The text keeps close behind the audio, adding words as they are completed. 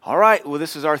All right, well,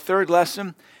 this is our third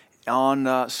lesson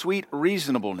on sweet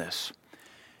reasonableness.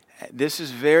 This is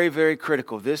very, very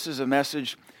critical. This is a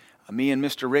message me and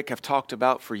Mr. Rick have talked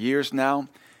about for years now,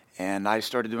 and I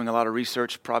started doing a lot of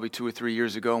research probably 2 or 3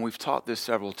 years ago, and we've taught this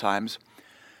several times.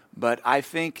 But I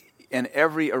think in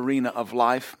every arena of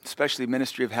life, especially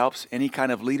ministry of helps, any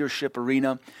kind of leadership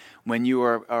arena, when you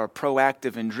are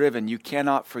proactive and driven, you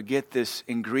cannot forget this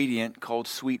ingredient called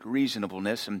sweet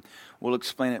reasonableness, and we'll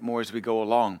explain it more as we go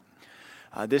along.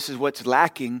 This is what's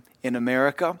lacking in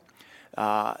America.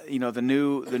 The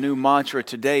new mantra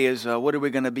today is, what are we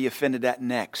going to be offended at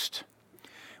next?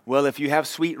 Well, if you have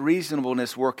sweet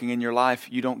reasonableness working in your life,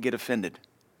 you don't get offended,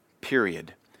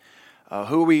 period.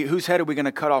 Whose head are we going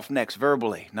to cut off next?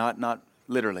 Verbally, not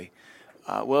literally.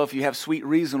 Well, if you have sweet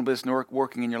reasonableness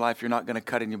working in your life, you're not going to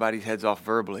cut anybody's heads off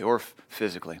verbally or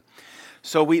physically.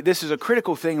 So this is a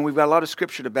critical thing, and we've got a lot of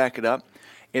scripture to back it up.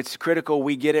 It's critical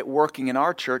we get it working in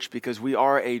our church because we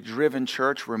are a driven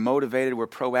church. We're motivated. We're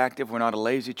proactive. We're not a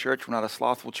lazy church. We're not a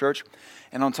slothful church.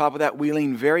 And on top of that, we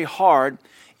lean very hard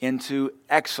into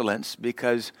excellence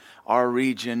because our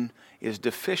region is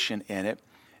deficient in it.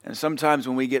 And sometimes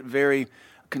when we get very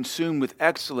consumed with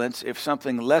excellence, if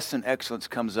something less than excellence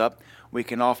comes up, we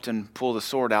can often pull the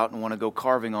sword out and want to go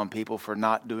carving on people for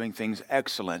not doing things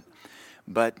excellent.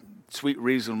 But sweet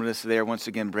reasonableness there once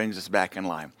again brings us back in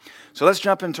line. So let's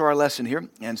jump into our lesson here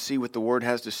and see what the Word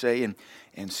has to say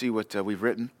and see what we've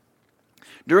written.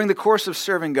 During the course of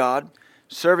serving God,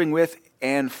 serving with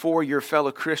and for your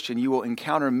fellow Christian, you will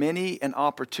encounter many an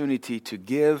opportunity to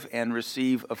give and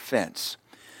receive offense.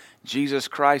 Jesus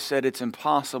Christ said it's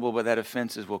impossible, but that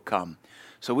offenses will come.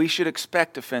 So we should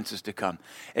expect offenses to come.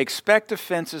 Expect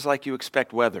offenses like you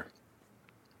expect weather.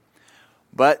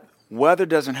 But weather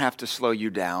doesn't have to slow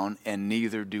you down, and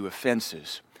neither do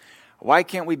offenses. Why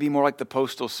can't we be more like the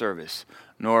Postal Service?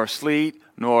 Nor sleet,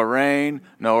 nor rain,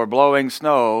 nor blowing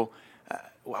snow.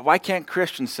 Why can't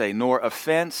Christians say, nor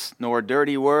offense, nor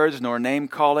dirty words, nor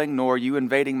name-calling, nor you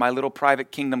invading my little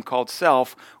private kingdom called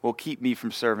self will keep me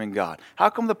from serving God? How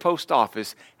come the post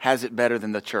office has it better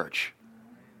than the church?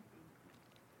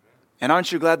 And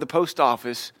aren't you glad the post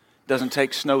office doesn't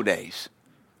take snow days?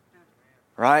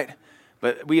 Right?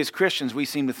 But we as Christians, we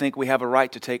seem to think we have a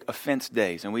right to take offense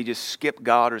days, and we just skip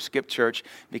God or skip church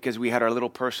because we had our little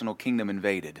personal kingdom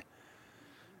invaded.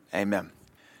 Amen.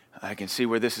 I can see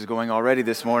where this is going already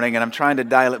this morning, and I'm trying to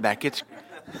dial it back.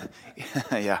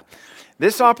 Yeah.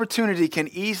 This opportunity can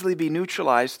easily be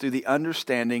neutralized through the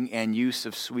understanding and use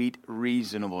of sweet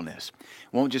reasonableness.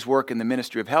 It won't just work in the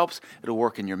ministry of helps. It'll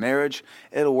work in your marriage.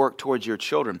 It'll work towards your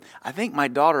children. I think my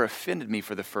daughter offended me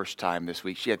for the first time this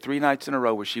week. She had 3 nights in a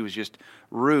row where she was just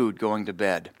rude going to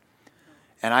bed.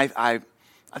 And I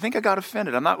think I got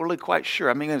offended. I'm not really quite sure.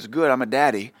 I mean, it's good. I'm a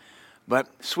daddy. But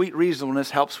sweet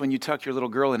reasonableness helps when you tuck your little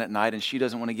girl in at night and she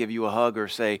doesn't want to give you a hug or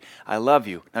say, I love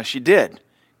you. Now, she did,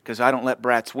 because I don't let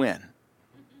brats win.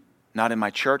 Not in my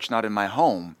church, not in my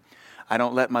home. I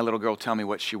don't let my little girl tell me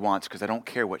what she wants because I don't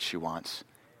care what she wants.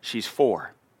 She's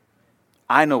 4.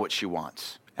 I know what she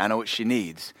wants. I know what she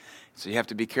needs. So you have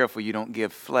to be careful you don't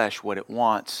give flesh what it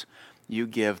wants. You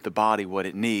give the body what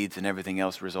it needs, and everything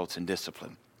else results in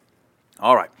discipline.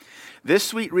 All right. This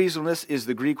sweet reasonableness is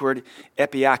the Greek word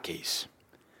epiakes.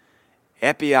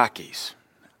 Epiakes.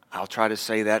 I'll try to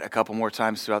say that a couple more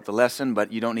times throughout the lesson,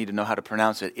 but you don't need to know how to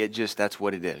pronounce it. That's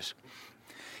what it is.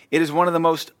 It is one of the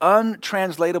most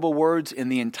untranslatable words in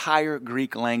the entire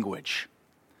Greek language.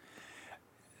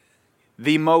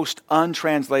 The most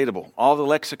untranslatable. All the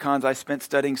lexicons I spent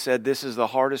studying said this is the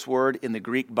hardest word in the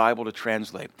Greek Bible to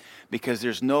translate because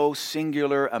there's no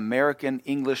singular American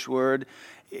English word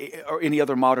or any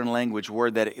other modern language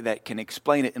word that can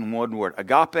explain it in one word.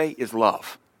 Agape is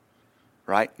love,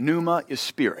 right? Pneuma is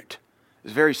spirit.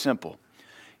 It's very simple.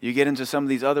 You get into some of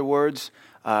these other words,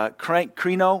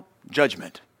 krino,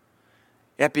 judgment.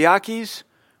 Epiakes,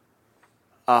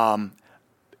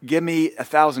 give me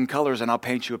 1,000 colors and I'll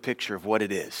paint you a picture of what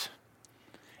it is.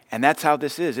 And that's how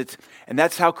this is. And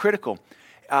that's how critical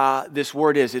this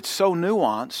word is. It's so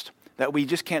nuanced that we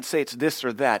just can't say it's this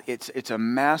or that. It's a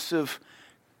massive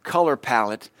color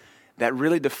palette that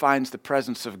really defines the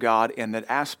presence of God and that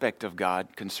aspect of God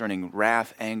concerning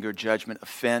wrath, anger, judgment,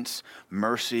 offense,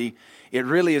 mercy. It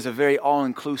really is a very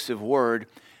all-inclusive word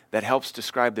that helps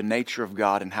describe the nature of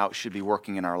God and how it should be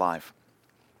working in our life.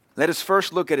 Let us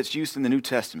first look at its use in the New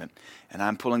Testament. And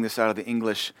I'm pulling this out of the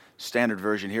English Standard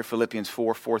Version here, Philippians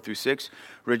 4:4-6.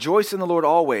 Rejoice in the Lord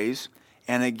always,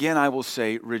 and again I will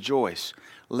say rejoice.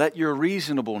 Let your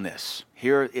reasonableness,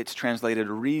 here it's translated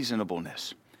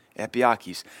reasonableness,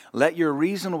 epiakes. Let your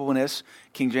reasonableness,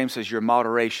 King James says your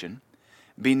moderation,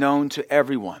 be known to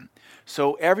everyone.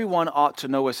 So everyone ought to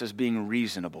know us as being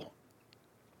reasonable.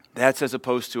 That's as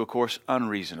opposed to, of course,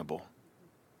 unreasonable.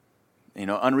 You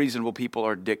know, unreasonable people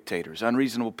are dictators.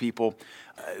 Unreasonable people,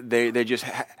 they just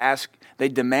they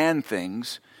demand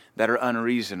things that are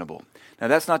unreasonable. Now,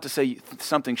 that's not to say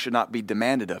something should not be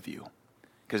demanded of you,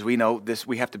 because we know this.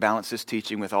 We have to balance this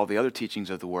teaching with all the other teachings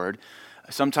of the Word.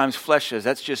 Sometimes flesh says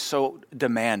that's just so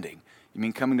demanding. You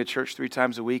mean coming to church 3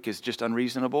 times a week is just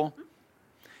unreasonable?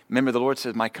 Remember, the Lord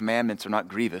says, my commandments are not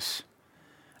grievous.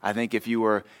 I think if you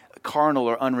were carnal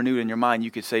or unrenewed in your mind,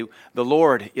 you could say, the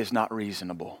Lord is not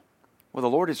reasonable. Well, the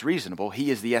Lord is reasonable.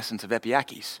 He is the essence of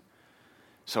epiakis.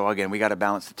 So again, we got to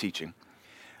balance the teaching.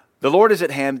 The Lord is at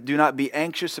hand. Do not be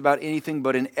anxious about anything,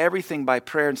 but in everything by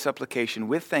prayer and supplication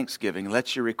with thanksgiving,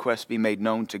 let your requests be made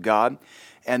known to God.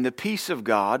 And the peace of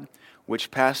God,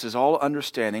 which passes all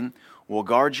understanding, will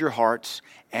guard your hearts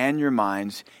and your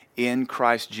minds in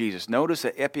Christ Jesus. Notice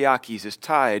that epiakis is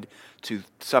tied to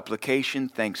supplication,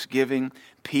 thanksgiving,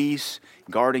 peace,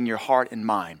 guarding your heart and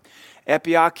mind.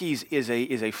 Epiakis is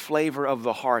a flavor of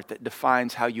the heart that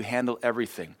defines how you handle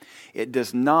everything. It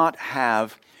does not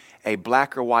have a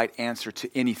black or white answer to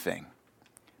anything,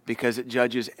 because it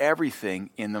judges everything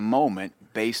in the moment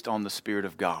based on the Spirit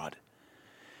of God.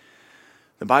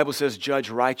 The Bible says, judge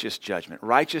righteous judgment.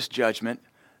 Righteous judgment,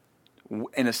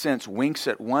 in a sense, winks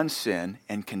at one sin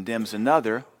and condemns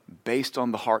another based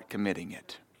on the heart committing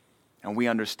it. And we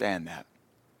understand that.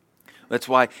 That's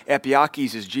why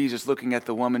epiakis is Jesus looking at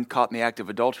the woman caught in the act of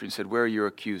adultery and said, where are your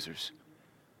accusers?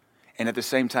 And at the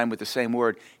same time, with the same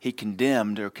word, he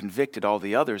condemned or convicted all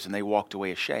the others, and they walked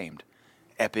away ashamed.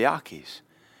 Epiakis.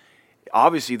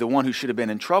 Obviously, the one who should have been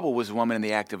in trouble was the woman in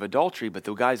the act of adultery, but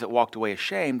the guys that walked away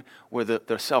ashamed were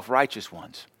the self-righteous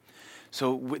ones.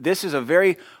 So this is a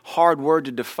very hard word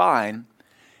to define,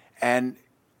 and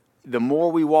the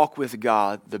more we walk with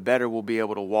God, the better we'll be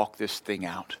able to walk this thing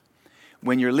out.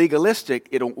 When you're legalistic,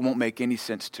 it won't make any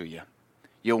sense to you.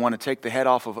 You'll want to take the head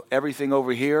off of everything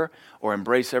over here or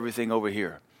embrace everything over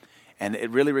here. And it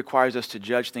really requires us to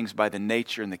judge things by the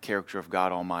nature and the character of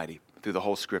God Almighty through the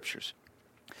whole Scriptures.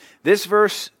 This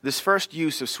first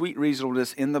use of sweet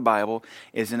reasonableness in the Bible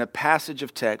is in a passage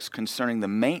of text concerning the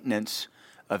maintenance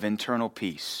of internal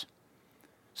peace.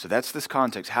 So that's this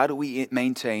context. How do we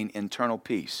maintain internal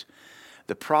peace?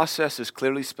 The process is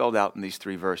clearly spelled out in these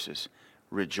 3 verses.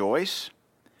 Rejoice,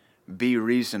 be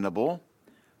reasonable,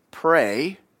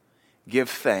 pray, give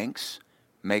thanks,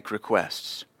 make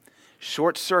requests.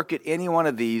 Short circuit any one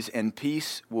of these and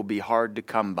peace will be hard to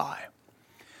come by.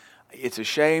 It's a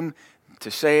shame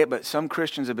to say it, but some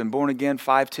Christians have been born again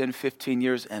 5, 10, 15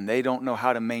 years and they don't know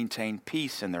how to maintain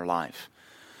peace in their life.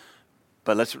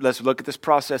 But let's look at this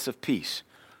process of peace.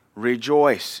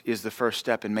 Rejoice is the first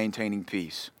step in maintaining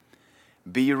peace.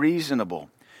 Be reasonable.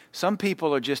 Some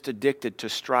people are just addicted to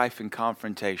strife and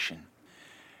confrontation.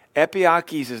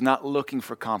 Epiakis is not looking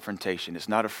for confrontation. It's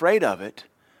not afraid of it,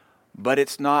 but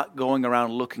it's not going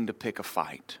around looking to pick a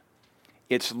fight.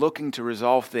 It's looking to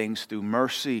resolve things through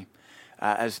mercy.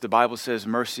 As the Bible says,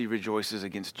 mercy rejoices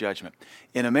against judgment.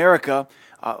 In America,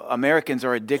 Americans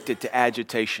are addicted to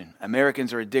agitation.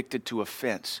 Americans are addicted to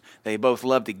offense. They both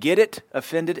love to get it,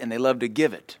 offended, and they love to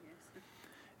give it.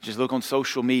 Just look on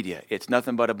social media. It's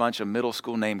nothing but a bunch of middle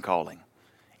school name calling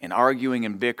and arguing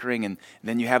and bickering, and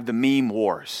then you have the meme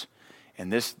wars.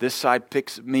 And this side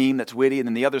picks a meme that's witty, and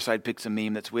then the other side picks a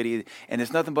meme that's witty, and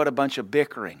it's nothing but a bunch of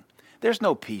bickering. There's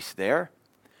no peace there.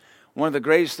 One of the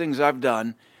greatest things I've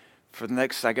done for the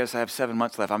next, I guess I have 7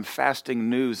 months left, I'm fasting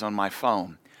news on my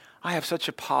phone. I have such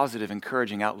a positive,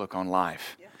 encouraging outlook on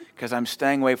life because I'm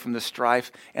staying away from the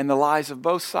strife and the lies of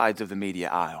both sides of the media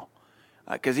aisle.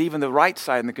 Because even the right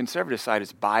side and the conservative side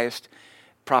is biased,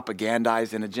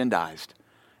 propagandized, and agendized.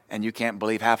 And you can't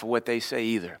believe half of what they say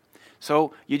either.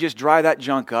 So you just dry that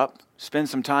junk up, spend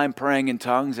some time praying in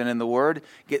tongues and in the Word,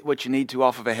 get what you need to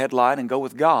off of a headline and go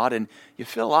with God, and you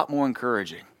feel a lot more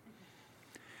encouraging.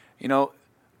 You know,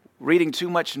 reading too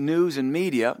much news and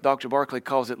media, Dr. Barclay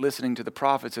calls it listening to the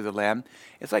prophets of the Lamb,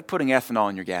 it's like putting ethanol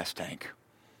in your gas tank.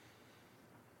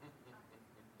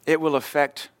 It will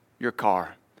affect your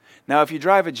car. Now, if you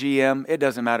drive a GM, it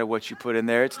doesn't matter what you put in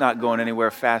there. It's not going anywhere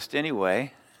fast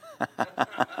anyway.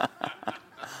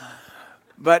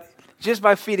 But just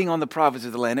by feeding on the prophets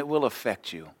of the land, it will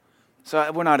affect you.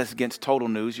 So we're not against total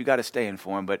news. You got to stay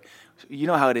informed. But you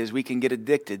know how it is. We can get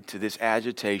addicted to this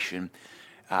agitation.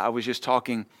 I was just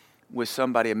talking with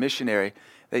somebody, a missionary.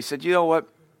 They said, you know what?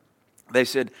 They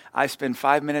said, I spend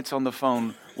 5 minutes on the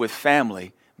phone with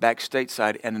family back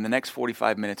stateside, and in the next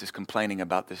 45 minutes is complaining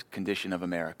about the condition of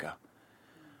America.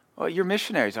 Well, you're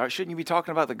missionaries. Shouldn't you be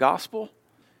talking about the gospel?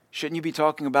 Shouldn't you be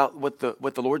talking about what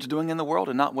the Lord's doing in the world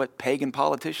and not what pagan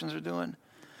politicians are doing?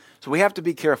 So we have to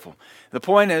be careful. The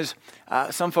point is,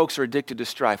 some folks are addicted to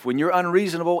strife. When you're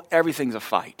unreasonable, everything's a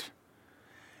fight.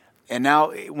 And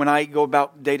now when I go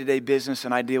about day-to-day business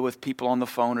and I deal with people on the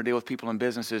phone or deal with people in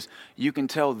businesses, you can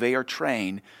tell they are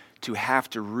trained to have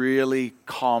to really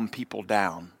calm people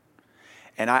down.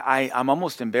 And I'm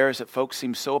almost embarrassed that folks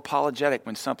seem so apologetic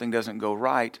when something doesn't go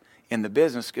right in the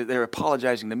business, because they're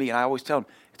apologizing to me. And I always tell them,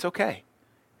 it's okay.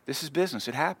 This is business.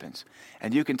 It happens.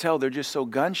 And you can tell they're just so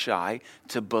gun-shy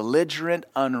to belligerent,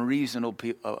 unreasonable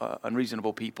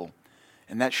people.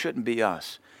 And that shouldn't be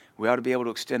us. We ought to be able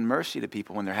to extend mercy to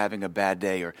people when they're having a bad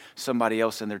day or somebody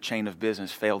else in their chain of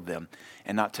business failed them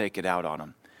and not take it out on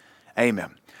them.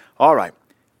 Amen. All right.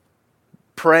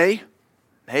 Pray.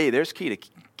 Hey, there's key to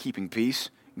keeping peace.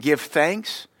 Give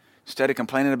thanks. Instead of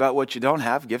complaining about what you don't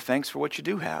have, give thanks for what you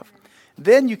do have.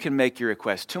 Then you can make your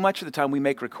request. Too much of the time we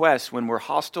make requests when we're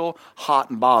hostile, hot,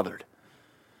 and bothered.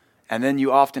 And then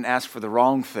you often ask for the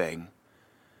wrong thing.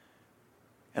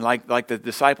 And like the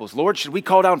disciples, Lord, should we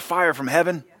call down fire from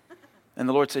heaven? And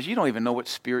the Lord says, you don't even know what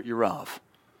spirit you're of.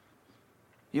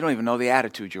 You don't even know the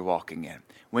attitude you're walking in.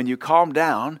 When you calm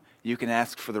down, you can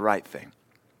ask for the right thing.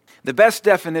 The best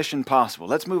definition possible.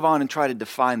 Let's move on and try to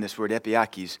define this word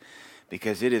epiakis,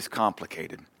 because it is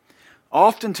complicated.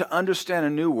 Often to understand a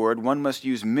new word, one must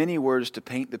use many words to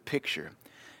paint the picture,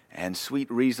 and sweet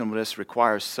reasonableness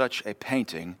requires such a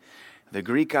painting. The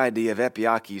Greek idea of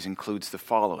epiakis includes the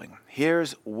following.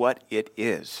 Here's what it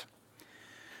is.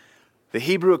 The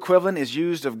Hebrew equivalent is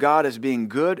used of God as being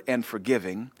good and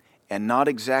forgiving and not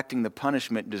exacting the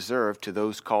punishment deserved to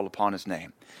those called upon his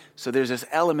name. So there's this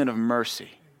element of mercy.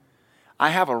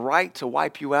 I have a right to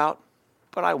wipe you out,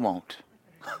 but I won't.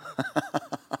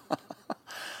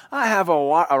 I have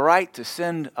a right to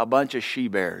send a bunch of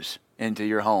she-bears into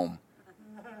your home,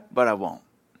 but I won't.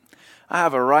 I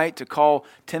have a right to call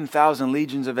 10,000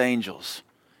 legions of angels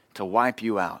to wipe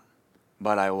you out,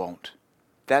 but I won't.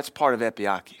 That's part of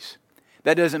epiakis.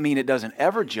 That doesn't mean it doesn't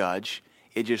ever judge.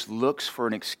 It just looks for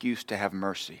an excuse to have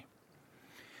mercy.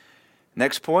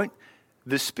 Next point,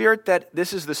 this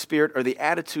is the spirit or the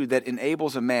attitude that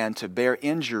enables a man to bear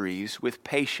injuries with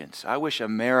patience. I wish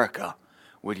America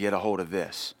would get a hold of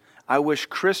this. I wish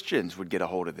Christians would get a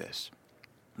hold of this.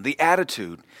 The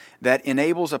attitude that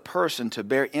enables a person to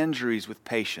bear injuries with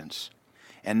patience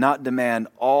and not demand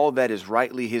all that is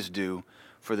rightly his due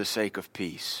for the sake of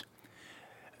peace.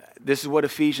 This is what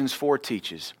Ephesians 4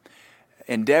 teaches.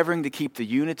 Endeavoring to keep the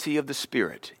unity of the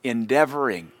Spirit.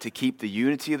 Endeavoring to keep the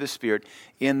unity of the Spirit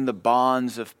in the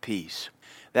bonds of peace.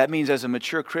 That means as a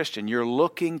mature Christian, you're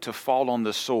looking to fall on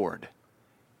the sword.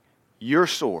 Your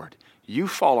sword. You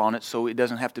fall on it so it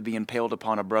doesn't have to be impaled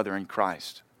upon a brother in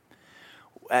Christ.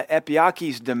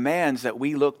 Epiakis demands that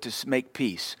we look to make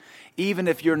peace. Even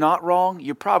if you're not wrong,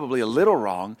 you're probably a little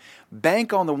wrong.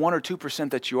 Bank on the 1 or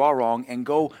 2% that you are wrong and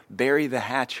go bury the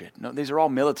hatchet. No, these are all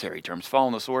military terms. Fall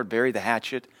on the sword, bury the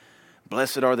hatchet.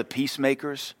 Blessed are the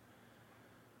peacemakers.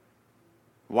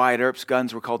 Wyatt Earp's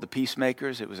guns were called the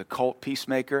peacemakers. It was a cult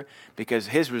peacemaker because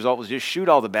his result was just shoot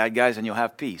all the bad guys and you'll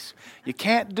have peace. You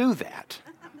can't do that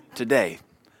today.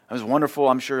 It was wonderful,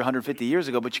 I'm sure, 150 years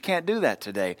ago, but you can't do that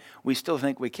today. We still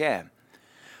think we can.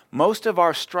 Most of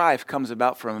our strife comes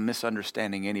about from a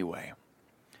misunderstanding anyway.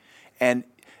 And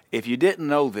if you didn't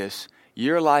know this,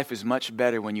 your life is much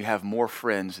better when you have more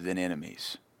friends than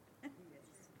enemies.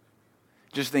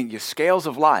 Just think, your scales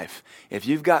of life. If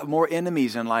you've got more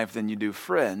enemies in life than you do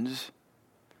friends,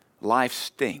 life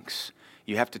stinks.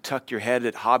 You have to tuck your head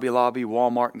at Hobby Lobby,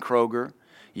 Walmart, and Kroger.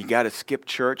 You got to skip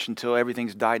church until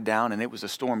everything's died down and it was a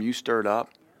storm you stirred up.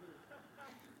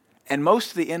 And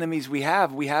most of the enemies we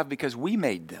have because we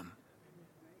made them.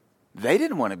 They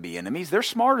didn't want to be enemies. They're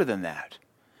smarter than that.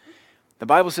 The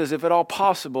Bible says, if at all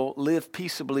possible, live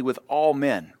peaceably with all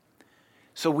men.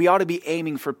 So we ought to be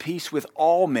aiming for peace with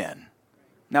all men.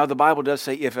 Now, the Bible does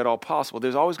say, if at all possible.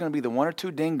 There's always going to be the 1 or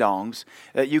 2 ding-dongs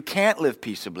that you can't live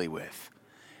peaceably with.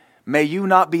 May you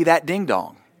not be that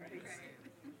ding-dong.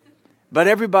 But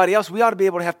everybody else, we ought to be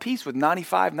able to have peace with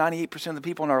 95, 98% of the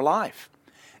people in our life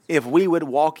if we would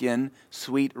walk in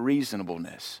sweet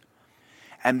reasonableness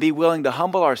and be willing to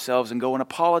humble ourselves and go and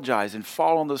apologize and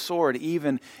fall on the sword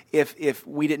even if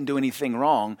we didn't do anything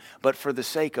wrong, but for the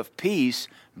sake of peace,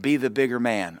 be the bigger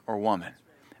man or woman.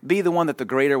 Be the one that the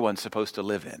greater one's supposed to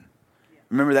live in.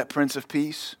 Remember that Prince of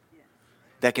Peace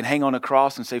that can hang on a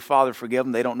cross and say, Father, forgive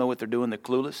them. They don't know what they're doing. They're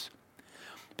clueless.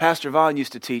 Pastor Vaughn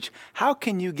used to teach, how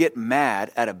can you get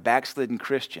mad at a backslidden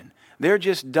Christian? They're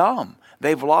just dumb.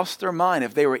 They've lost their mind.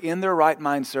 If they were in their right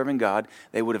mind serving God,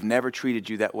 they would have never treated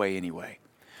you that way anyway.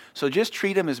 So just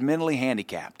treat them as mentally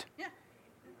handicapped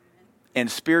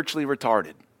and spiritually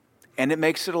retarded. And it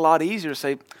makes it a lot easier to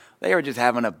say, they are just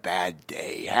having a bad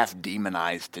day, half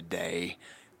demonized today.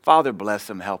 Father, bless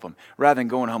them, help them. Rather than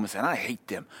going home and saying, I hate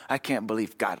them. I can't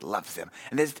believe God loves them.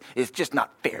 And it's just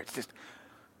not fair. It's just,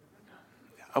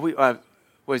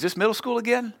 was this middle school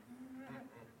again?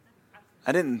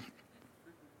 I didn't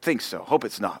think so. Hope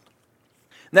it's not.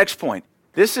 Next point.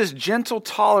 This is gentle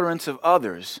tolerance of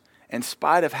others in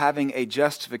spite of having a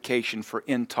justification for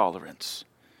intolerance.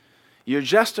 You're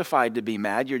justified to be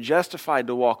mad. You're justified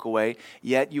to walk away,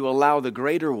 yet you allow the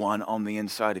greater one on the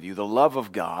inside of you, the love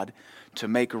of God, to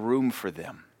make room for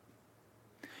them.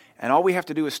 And all we have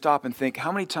to do is stop and think,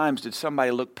 how many times did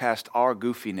somebody look past our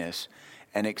goofiness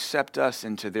and accept us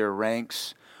into their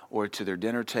ranks or to their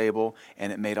dinner table,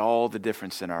 and it made all the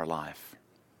difference in our life?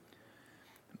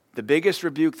 The biggest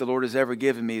rebuke the Lord has ever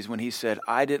given me is when he said,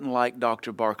 I didn't like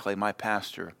Dr. Barclay, my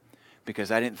pastor, because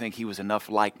I didn't think he was enough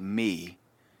like me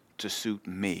to suit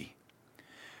me.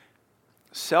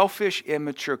 Selfish,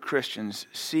 immature Christians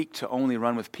seek to only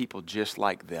run with people just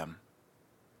like them.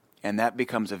 And that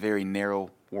becomes a very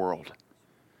narrow world.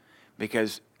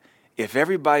 Because if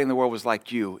everybody in the world was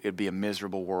like you, it'd be a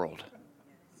miserable world.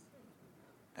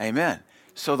 Amen.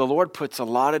 So the Lord puts a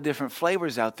lot of different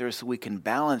flavors out there so we can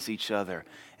balance each other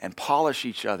and polish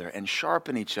each other and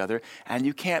sharpen each other. And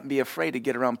you can't be afraid to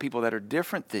get around people that are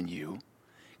different than you,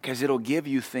 because it'll give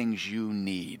you things you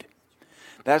need.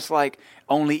 That's like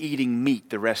only eating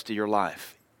meat the rest of your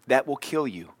life. That will kill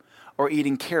you. Or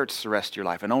eating carrots the rest of your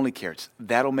life, and only carrots.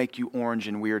 That'll make you orange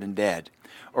and weird and dead.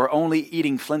 Or only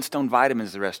eating Flintstone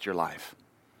vitamins the rest of your life.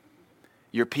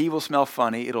 Your pee will smell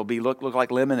funny. It'll be look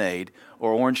like lemonade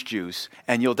or orange juice,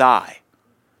 and you'll die.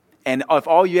 And if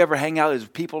all you ever hang out is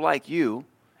people like you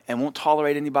and won't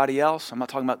tolerate anybody else, I'm not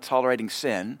talking about tolerating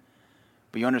sin,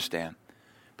 but you understand.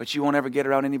 But you won't ever get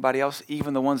around anybody else,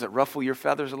 even the ones that ruffle your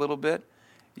feathers a little bit.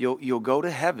 You'll go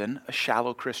to heaven a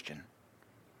shallow Christian.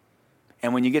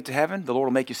 And when you get to heaven, the Lord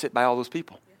will make you sit by all those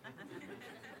people.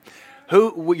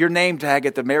 Your name tag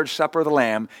at the marriage supper of the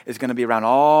Lamb is going to be around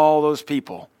all those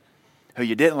people who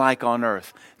you didn't like on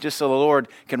earth, just so the Lord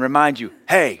can remind you,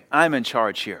 hey, I'm in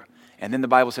charge here. And then the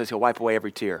Bible says he'll wipe away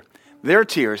every tear. Their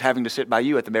tears having to sit by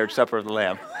you at the marriage supper of the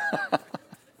Lamb.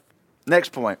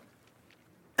 Next point.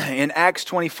 In Acts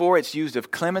 24, it's used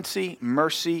of clemency,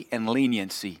 mercy, and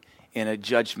leniency in a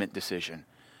judgment decision.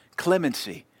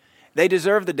 Clemency. They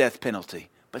deserve the death penalty,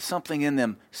 but something in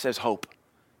them says hope.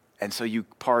 And so you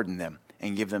pardon them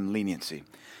and give them leniency.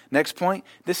 Next point,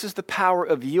 this is the power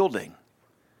of yielding.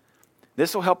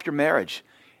 This will help your marriage.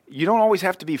 You don't always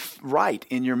have to be right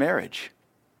in your marriage.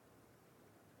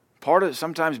 Part of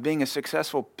sometimes being a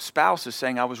successful spouse is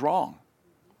saying, I was wrong.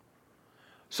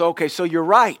 So you're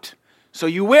right. So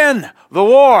you win the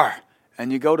war.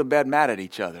 And you go to bed mad at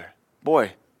each other.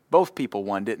 Boy, both people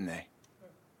won, didn't they?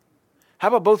 How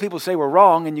about both people say we're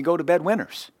wrong and you go to bed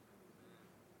winners?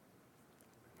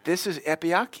 This is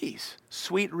epiakis,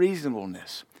 sweet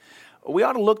reasonableness. We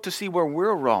ought to look to see where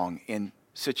we're wrong in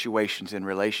situations, in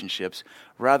relationships,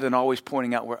 rather than always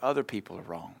pointing out where other people are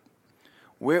wrong.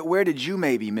 Where did you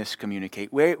maybe miscommunicate?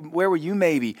 Where were you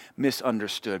maybe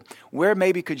misunderstood? Where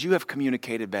maybe could you have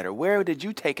communicated better? Where did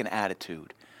you take an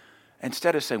attitude?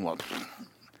 Instead of saying, well,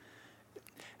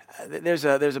 there's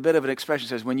a bit of an expression that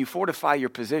says, when you fortify your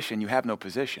position, you have no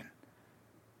position.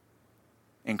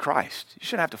 In Christ, you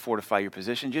shouldn't have to fortify your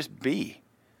position, just be.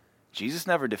 Jesus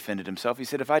never defended himself. He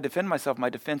said, if I defend myself, my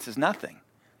defense is nothing.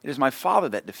 It is my Father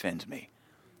that defends me,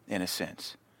 in a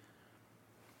sense.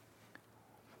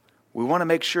 We want to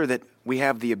make sure that we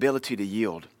have the ability to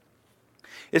yield.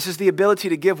 This is the ability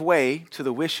to give way to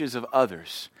the wishes of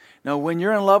others. Now, when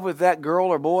you're in love with that girl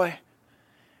or boy,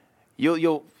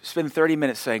 you'll spend 30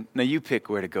 minutes saying, no, you pick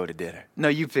where to go to dinner. No,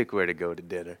 you pick where to go to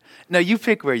dinner. No, you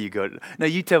pick where you go. No,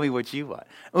 you tell me what you want.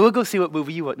 We'll go see what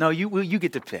movie you want. No, you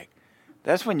get to pick.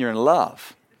 That's when you're in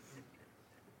love.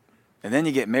 And then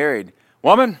you get married.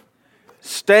 Woman,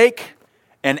 steak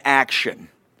and action.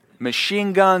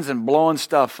 Machine guns and blowing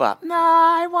stuff up. No,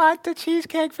 I want the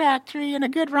Cheesecake Factory and a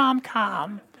good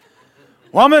rom-com.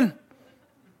 Woman,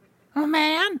 oh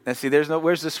man. Now see,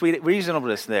 where's the sweet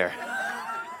reasonableness there?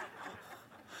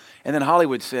 And then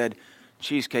Hollywood said,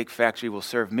 Cheesecake Factory will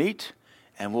serve meat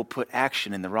and we'll put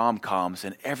action in the rom-coms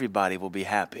and everybody will be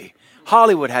happy.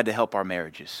 Hollywood had to help our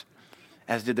marriages,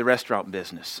 as did the restaurant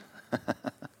business.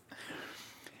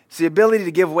 It's the ability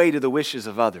to give way to the wishes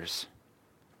of others.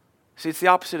 See, it's the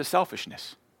opposite of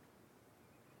selfishness.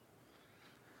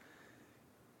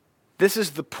 This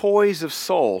is the poise of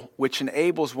soul which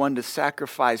enables one to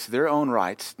sacrifice their own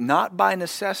rights, not by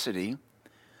necessity,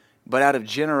 but out of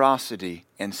generosity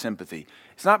and sympathy.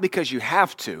 It's not because you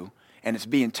have to, and it's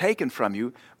being taken from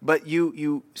you, but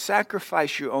you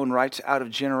sacrifice your own rights out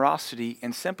of generosity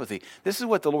and sympathy. This is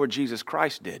what the Lord Jesus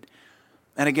Christ did.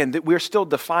 And again, we're still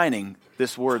defining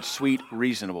this word, sweet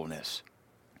reasonableness.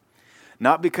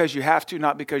 Not because you have to,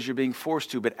 not because you're being forced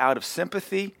to, but out of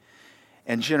sympathy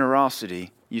and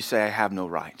generosity, you say, I have no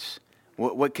rights.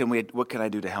 What can I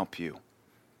do to help you?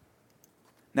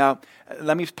 Now,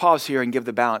 let me pause here and give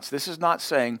the balance. This is not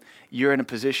saying you're in a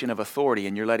position of authority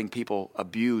and you're letting people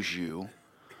abuse you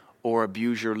or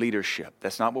abuse your leadership.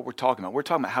 That's not what we're talking about. We're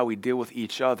talking about how we deal with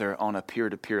each other on a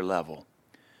peer-to-peer level.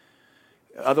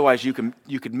 Otherwise, you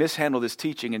could mishandle this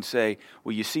teaching and say,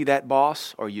 well, you see that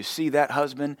boss or you see that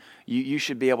husband, you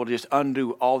should be able to just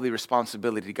undo all the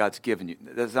responsibility God's given you.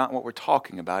 That's not what we're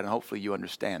talking about, and hopefully you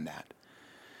understand that.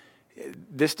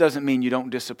 This doesn't mean you don't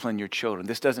discipline your children.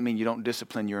 This doesn't mean you don't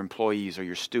discipline your employees or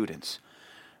your students.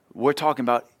 We're talking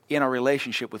about in our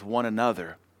relationship with one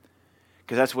another,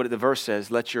 because that's what the verse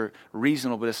says, let your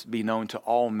reasonableness be known to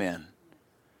all men.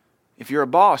 If you're a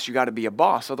boss, you got to be a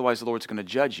boss. Otherwise, the Lord's going to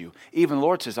judge you. Even the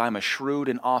Lord says, I'm a shrewd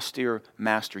and austere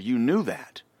master. You knew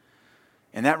that.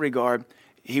 In that regard,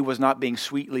 he was not being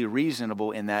sweetly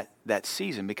reasonable in that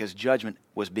season because judgment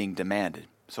was being demanded.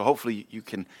 So hopefully you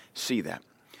can see that.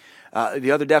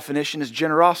 The other definition is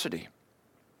generosity.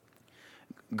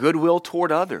 Goodwill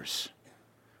toward others.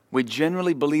 We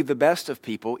generally believe the best of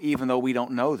people even though we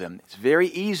don't know them. It's very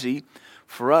easy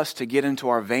for us to get into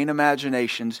our vain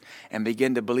imaginations and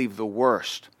begin to believe the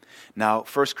worst. Now,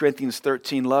 1 Corinthians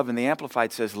 13, love in the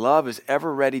Amplified says, love is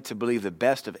ever ready to believe the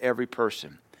best of every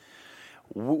person.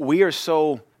 We are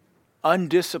so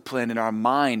undisciplined in our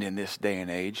mind in this day and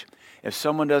age. If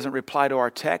someone doesn't reply to our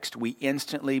text, we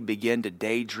instantly begin to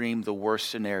daydream the worst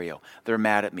scenario. They're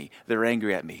mad at me. They're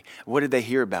angry at me. What did they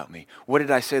hear about me? What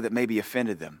did I say that maybe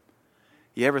offended them?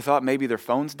 You ever thought maybe their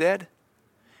phone's dead?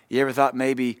 You ever thought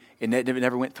maybe it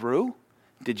never went through?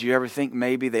 Did you ever think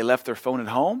maybe they left their phone at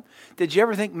home? Did you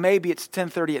ever think maybe it's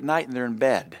 10:30 at night and they're in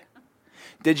bed?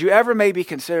 Did you ever maybe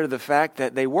consider the fact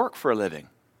that they work for a living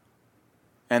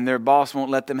and their boss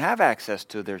won't let them have access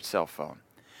to their cell phone?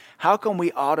 How can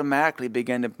we automatically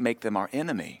begin to make them our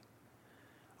enemy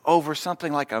over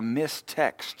something like a missed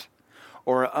text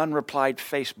or an unreplied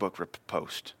Facebook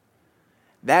post?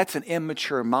 That's an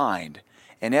immature mind,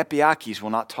 and Epiakes will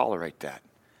not tolerate that.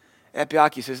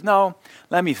 Epiakes says, no,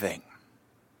 let me think.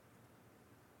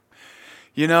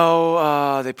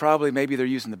 Maybe they're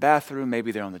using the bathroom,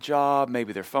 maybe they're on the job,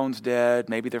 maybe their phone's dead,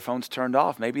 maybe their phone's turned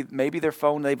off, maybe their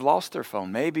phone, they've lost their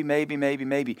phone, maybe.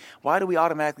 Why do we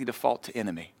automatically default to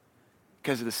enemy?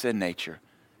 Because of the sin nature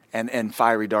and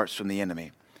fiery darts from the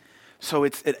enemy. So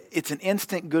it's an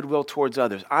instant goodwill towards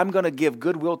others. I'm going to give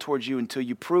goodwill towards you until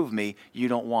you prove me you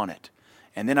don't want it.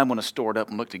 And then I'm going to store it up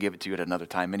and look to give it to you at another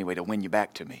time anyway to win you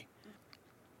back to me.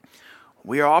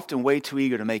 We are often way too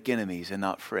eager to make enemies and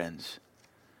not friends.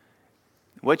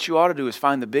 What you ought to do is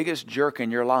find the biggest jerk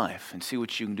in your life and see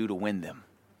what you can do to win them.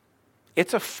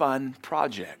 It's a fun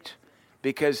project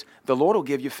because the Lord will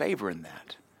give you favor in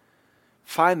that.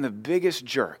 Find the biggest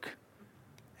jerk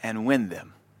and win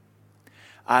them.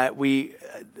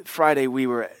 Friday,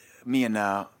 me and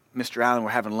Mr. Allen were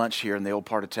having lunch here in the old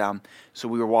part of town. So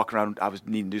we were walking around. I was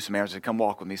needing to do some errands. I said, come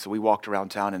walk with me. So we walked around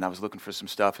town, and I was looking for some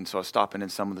stuff. And so I was stopping in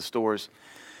some of the stores.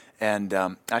 And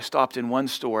I stopped in one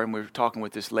store, and we were talking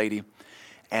with this lady.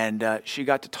 And she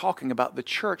got to talking about the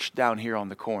church down here on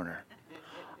the corner.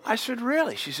 I said,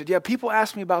 really? She said, yeah, people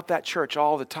ask me about that church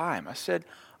all the time. I said,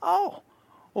 oh,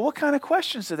 well, what kind of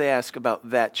questions do they ask about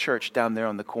that church down there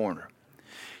on the corner?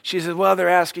 She said, well, they're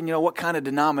asking, what kind of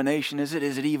denomination is it?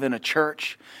 Is it even a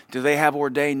church? Do they have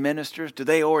ordained ministers? Do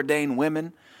they ordain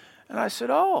women? And I said,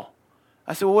 oh.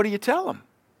 I said, well, what do you tell them?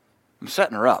 I'm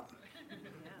setting her up.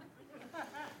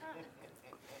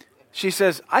 She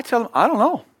says, I tell them, I don't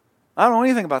know. I don't know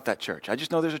anything about that church. I just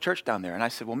know there's a church down there. And I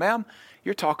said, well, ma'am,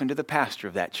 you're talking to the pastor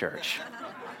of that church.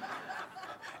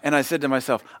 And I said to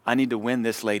myself, I need to win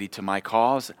this lady to my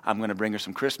cause. I'm going to bring her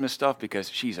some Christmas stuff because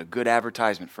she's a good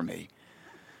advertisement for me.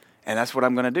 And that's what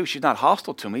I'm going to do. She's not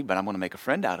hostile to me, but I'm going to make a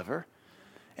friend out of her.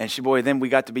 And then we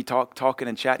got to be talking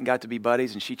and chatting, got to be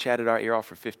buddies, and she chatted our ear off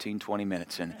for 15, 20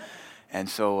 minutes. And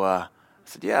so I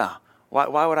said, yeah,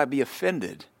 why would I be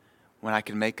offended when I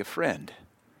can make a friend?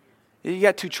 You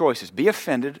got two choices, be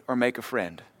offended or make a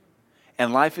friend.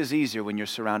 And life is easier when you're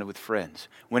surrounded with friends.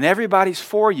 When everybody's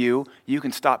for you, you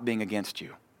can stop being against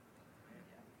you.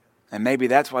 And maybe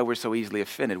that's why we're so easily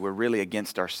offended. We're really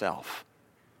against ourselves.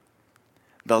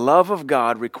 The love of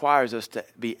God requires us to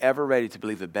be ever ready to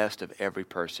believe the best of every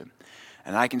person.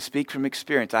 And I can speak from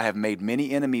experience. I have made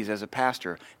many enemies as a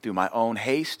pastor through my own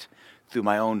haste, through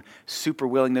my own super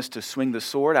willingness to swing the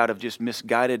sword out of just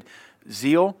misguided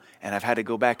zeal. And I've had to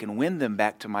go back and win them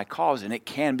back to my cause. And it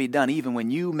can be done even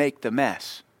when you make the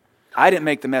mess. I didn't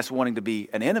make the mess wanting to be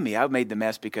an enemy. I made the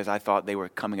mess because I thought they were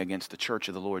coming against the church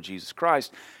of the Lord Jesus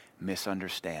Christ.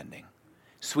 Misunderstanding.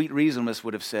 Sweet reasonableness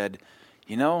would have said,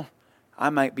 I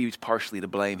might be partially to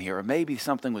blame here, or maybe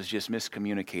something was just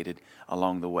miscommunicated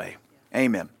along the way.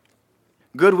 Amen.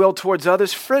 Goodwill towards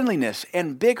others, friendliness,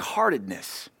 and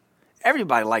big-heartedness.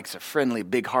 Everybody likes a friendly,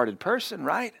 big-hearted person,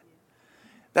 right?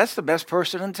 That's the best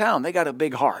person in town. They got a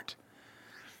big heart.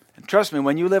 And trust me,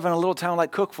 when you live in a little town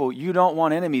like Cookeville, you don't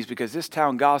want enemies because this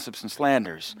town gossips and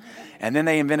slanders. And then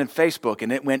they invented Facebook,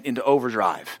 and it went into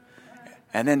overdrive.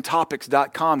 And then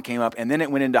topics.com came up, and then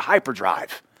it went into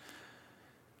hyperdrive.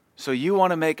 So you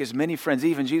want to make as many friends.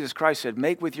 Even Jesus Christ said,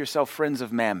 make with yourself friends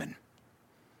of mammon.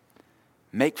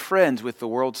 Make friends with the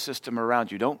world system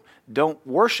around you. Don't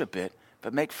worship it,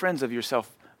 but make friends of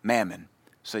yourself, mammon,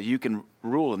 so you can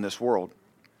rule in this world.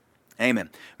 Amen.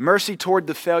 Mercy toward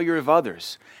the failure of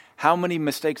others. How many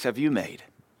mistakes have you made?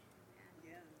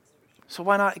 So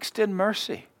why not extend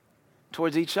mercy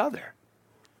towards each other?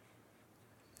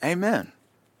 Amen.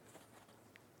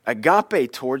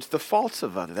 Agape towards the faults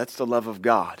of others. That's the love of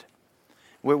God.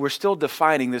 We're still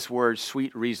defining this word,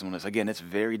 sweet reasonableness. Again, it's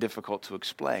very difficult to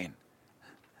explain.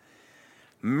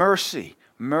 Mercy,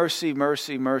 mercy,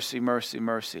 mercy, mercy, mercy,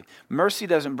 mercy. Mercy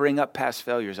doesn't bring up past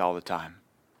failures all the time.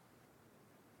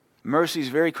 Mercy is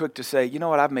very quick to say, you know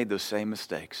what, I've made those same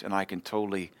mistakes, and I can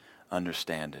totally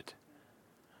understand it.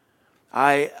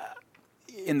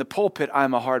 In the pulpit,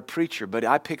 I'm a hard preacher, but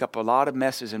I pick up a lot of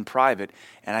messes in private,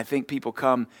 and I think people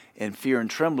come in fear and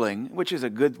trembling, which is a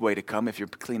good way to come if you're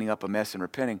cleaning up a mess and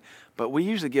repenting. But we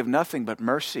usually give nothing but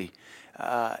mercy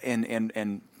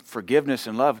and forgiveness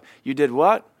and love. You did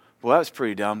what? Well, that was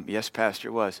pretty dumb. Yes, Pastor,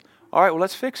 it was. All right, well,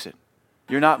 let's fix it.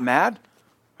 You're not mad?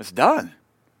 It's done.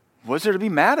 What's there to be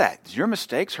mad at? It's your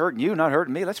mistakes hurting you, not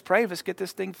hurting me. Let's pray. Let's get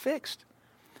this thing fixed.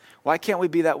 Why can't we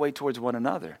be that way towards one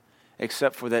another?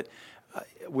 Except for that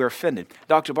we're offended.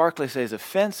 Dr. Barclay says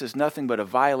offense is nothing but a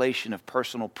violation of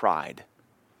personal pride.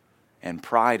 And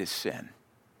pride is sin.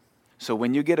 So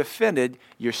when you get offended,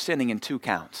 you're sinning in 2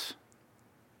 counts.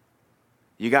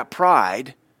 You got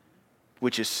pride,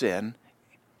 which is sin,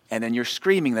 and then you're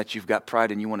screaming that you've got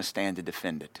pride and you want to stand to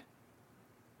defend it.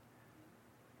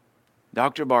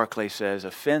 Dr. Barclay says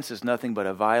offense is nothing but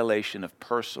a violation of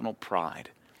personal pride.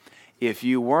 If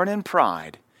you weren't in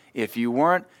pride, if you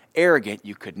weren't arrogant,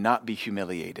 you could not be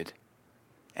humiliated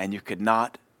and you could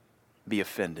not be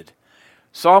offended.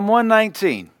 Psalm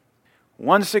 119,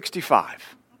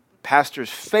 165, pastor's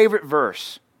favorite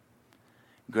verse.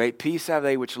 Great peace have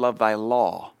they which love thy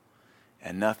law,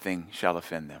 and nothing shall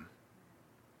offend them.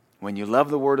 When you love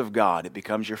the word of God, it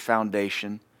becomes your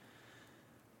foundation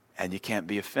and you can't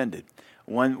be offended.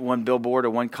 One billboard or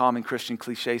one common Christian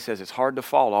cliche says it's hard to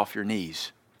fall off your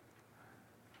knees.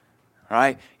 All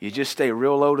right? You just stay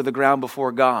real low to the ground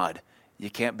before God. You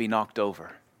can't be knocked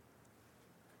over.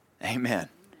 Amen.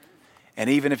 And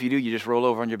even if you do, you just roll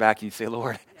over on your back and you say,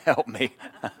 Lord, help me.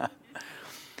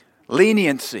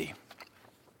 Leniency.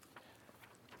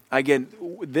 Again,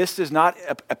 this is not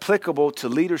applicable to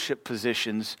leadership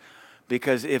positions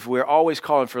because if we're always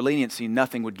calling for leniency,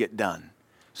 nothing would get done.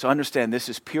 So understand, this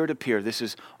is peer-to-peer. This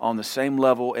is on the same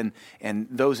level, and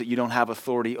those that you don't have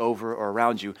authority over or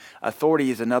around you.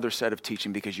 Authority is another set of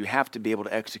teaching because you have to be able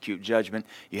to execute judgment.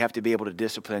 You have to be able to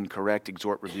discipline, correct,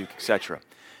 exhort, rebuke, etc.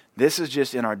 This is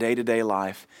just in our day-to-day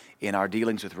life, in our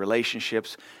dealings with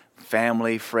relationships,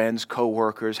 family, friends,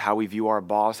 co-workers, how we view our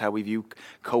boss, how we view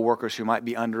co-workers who might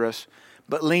be under us.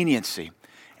 But leniency.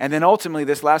 And then ultimately,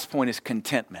 this last point is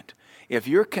contentment. If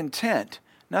you're content,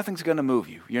 nothing's going to move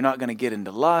you. You're not going to get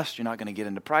into lust. You're not going to get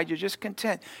into pride. You're just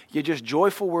content. You're just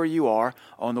joyful where you are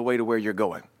on the way to where you're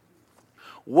going.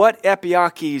 What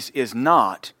epiakes is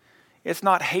not, it's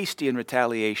not hasty in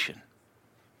retaliation.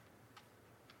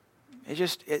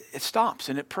 It stops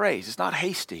and it prays. It's not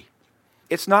hasty.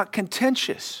 It's not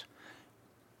contentious.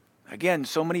 Again,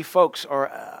 so many folks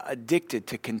are addicted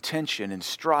to contention and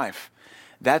strife.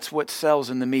 That's what sells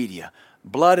in the media.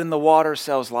 Blood in the water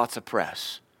sells lots of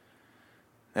press.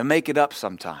 They make it up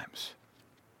sometimes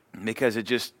because it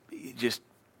just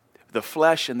the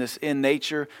flesh and this in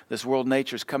nature, this world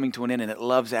nature is coming to an end and it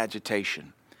loves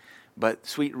agitation. But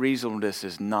sweet reasonableness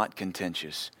is not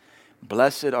contentious.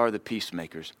 Blessed are the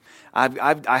peacemakers.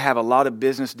 I have a lot of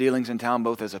business dealings in town,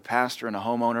 both as a pastor and a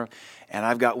homeowner, and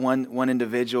I've got one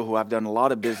individual who I've done a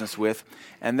lot of business with,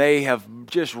 and they have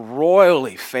just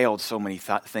royally failed so many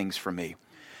things for me.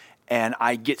 And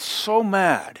I get so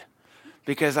mad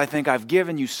because I think I've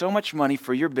given you so much money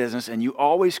for your business and you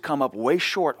always come up way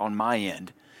short on my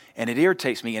end. And it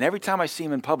irritates me. And every time I see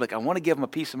him in public, I want to give him a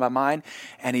piece of my mind.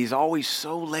 And he's always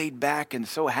so laid back and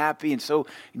so happy and so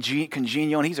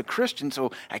congenial. And he's a Christian,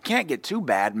 so I can't get too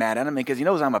mad at him because he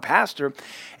knows I'm a pastor.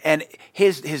 And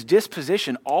his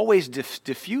disposition always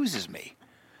diffuses me.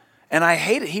 And I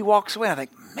hate it. He walks away. And I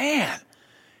think, man,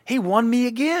 he won me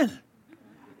again.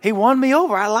 He won me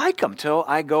over. I like him till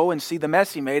I go and see the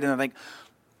mess he made. And I think,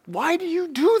 why do you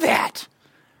do that?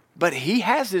 But he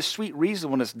has this sweet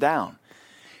reasonableness down.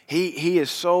 He is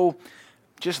so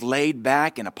just laid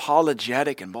back and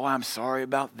apologetic, and boy, I'm sorry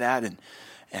about that,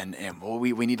 and boy,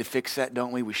 we need to fix that,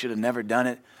 don't we? We should have never done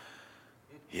it.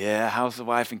 Yeah, how's the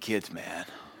wife and kids, man?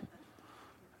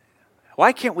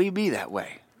 Why can't we be that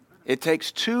way? It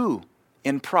takes two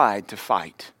in pride to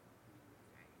fight.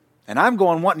 And I'm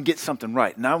going wanting to get something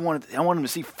right, and I want him to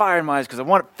see fire in my eyes because I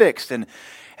want it fixed, and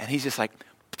he's just like,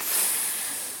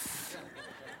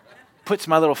 puts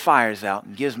my little fires out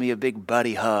and gives me a big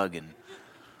buddy hug, and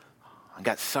I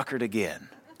got suckered again.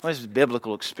 Well, this is a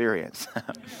biblical experience.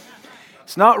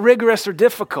 It's not rigorous or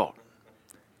difficult.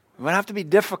 We don't have to be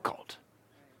difficult.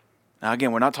 Now,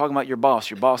 again, we're not talking about your boss.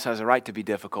 Your boss has a right to be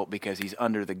difficult because he's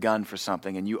under the gun for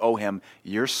something, and you owe him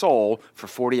your soul for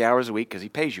 40 hours a week because he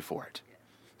pays you for it.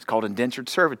 It's called indentured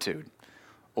servitude,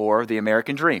 or the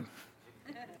American dream.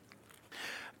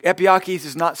 Epiakes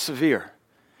is not severe.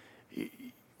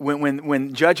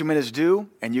 When judgment is due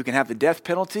and you can have the death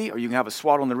penalty or you can have a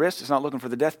swat on the wrist, it's not looking for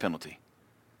the death penalty.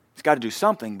 It's got to do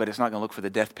something, but it's not going to look for the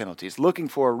death penalty. It's looking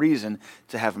for a reason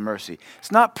to have mercy.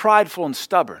 It's not prideful and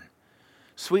stubborn.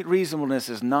 Sweet reasonableness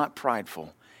is not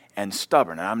prideful and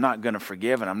stubborn. And I'm not going to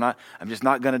forgive, and I'm just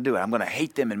not going to do it. I'm going to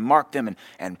hate them and mark them,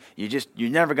 and you're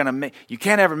never going to you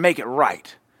can't ever make it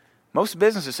right. Most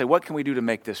businesses say, what can we do to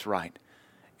make this right?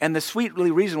 And the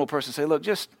sweetly reasonable person say, look,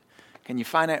 just can you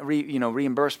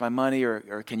reimburse my money,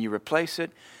 or can you replace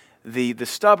it? The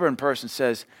stubborn person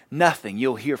says, nothing,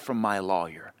 you'll hear from my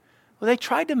lawyer. Well, they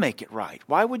tried to make it right.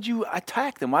 Why would you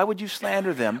attack them? Why would you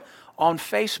slander them on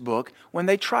Facebook when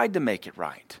they tried to make it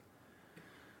right?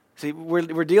 See,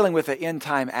 we're dealing with an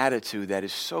end-time attitude that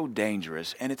is so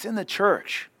dangerous, and it's in the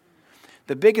church.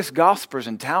 The biggest gossipers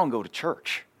in town go to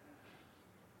church.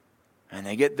 And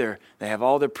they have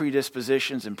all their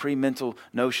predispositions and pre-mental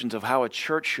notions of how a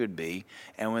church should be.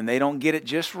 And when they don't get it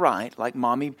just right, like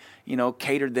mommy,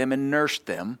 catered them and nursed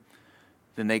them,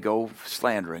 then they go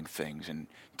slandering things and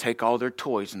take all their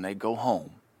toys and they go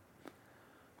home.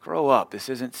 Grow up. This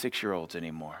isn't 6-year-olds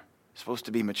anymore. It's supposed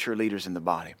to be mature leaders in the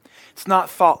body. It's not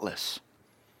thoughtless.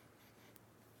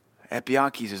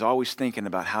 Epiakes is always thinking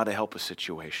about how to help a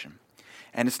situation.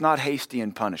 And it's not hasty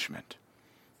in punishment.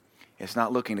 It's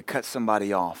not looking to cut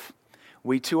somebody off.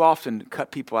 We too often cut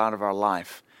people out of our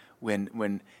life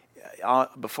when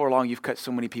before long you've cut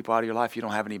so many people out of your life you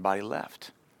don't have anybody left.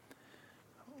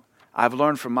 I've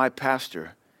learned from my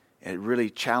pastor, it really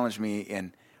challenged me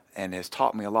and has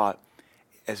taught me a lot.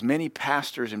 As many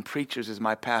pastors and preachers as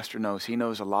my pastor knows, he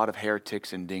knows a lot of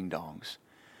heretics and ding-dongs.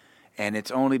 And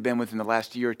it's only been within the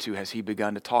last year or two has he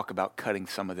begun to talk about cutting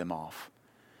some of them off,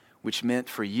 which meant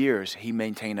for years he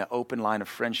maintained an open line of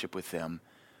friendship with them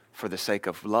for the sake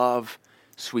of love,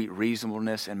 sweet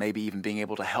reasonableness, and maybe even being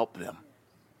able to help them.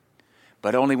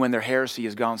 But only when their heresy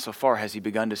has gone so far has he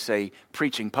begun to say,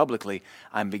 preaching publicly,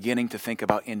 I'm beginning to think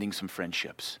about ending some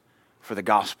friendships for the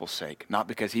gospel's sake. Not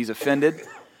because he's offended,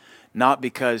 not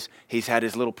because he's had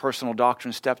his little personal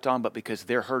doctrine stepped on, but because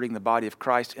they're hurting the body of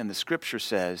Christ. And the scripture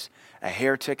says, a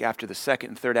heretic after the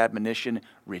second and third admonition,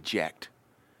 reject.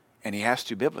 And he has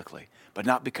to biblically, but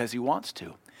not because he wants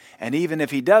to. And even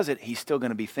if he does it, he's still going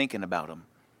to be thinking about them.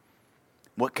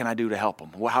 What can I do to help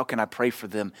them? Well, how can I pray for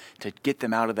them to get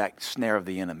them out of that snare of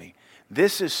the enemy?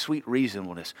 This is sweet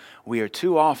reasonableness. We are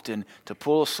too often to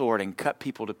pull a sword and cut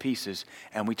people to pieces,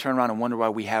 and we turn around and wonder why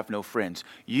we have no friends.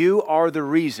 You are the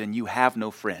reason you have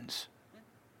no friends.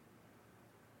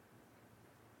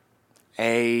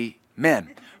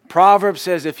 Amen. Proverbs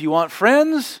says if you want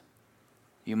friends,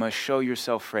 you must show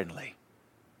yourself friendly.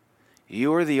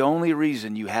 You are the only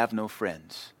reason you have no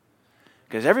friends.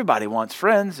 Because everybody wants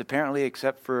friends, apparently,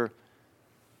 except for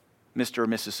Mr. or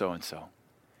Mrs. So-and-so.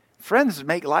 Friends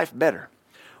make life better.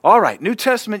 All right, New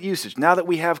Testament usage. Now that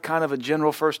we have kind of a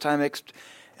general first-time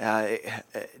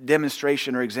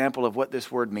demonstration or example of what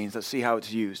this word means, let's see how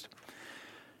it's used.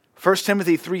 1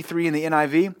 Timothy 3:3 in the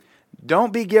NIV,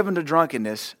 don't be given to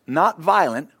drunkenness, not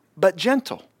violent, but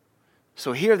gentle.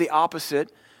 So here the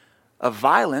opposite of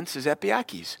violence is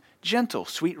epiakes, gentle,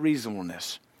 sweet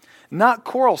reasonableness. Not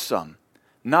quarrelsome,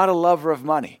 not a lover of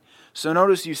money. So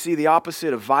notice you see the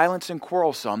opposite of violence and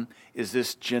quarrelsome is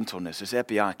this gentleness, this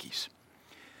epiakis.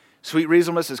 Sweet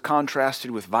reasonableness is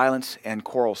contrasted with violence and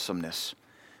quarrelsomeness.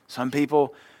 Some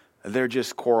people, they're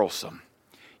just quarrelsome.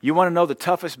 You want to know the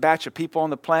toughest batch of people on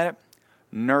the planet?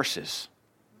 Nurses.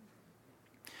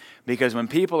 Because when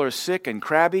people are sick and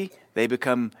crabby, they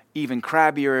become even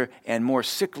crabbier and more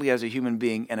sickly as a human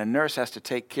being, and a nurse has to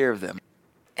take care of them.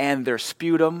 And their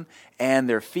sputum, and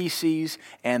their feces,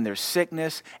 and their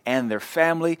sickness, and their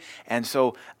family. And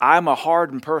so I'm a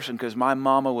hardened person because my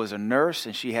mama was a nurse,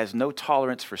 and she has no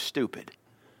tolerance for stupid.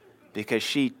 Because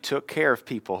she took care of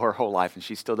people her whole life, and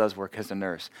she still does work as a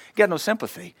nurse. Got no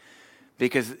sympathy,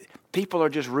 because people are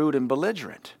just rude and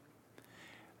belligerent.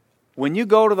 When you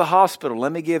go to the hospital,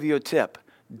 let me give you a tip.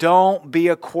 Don't be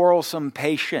a quarrelsome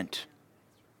patient.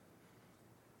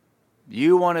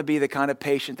 You want to be the kind of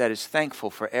patient that is thankful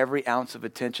for every ounce of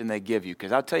attention they give you.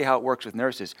 Because I'll tell you how it works with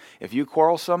nurses. If you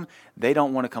quarrelsome, they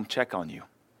don't want to come check on you.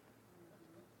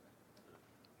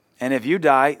 And if you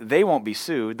die, they won't be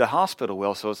sued. The hospital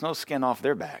will, so it's no skin off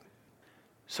their back.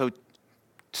 So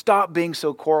stop being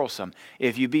so quarrelsome.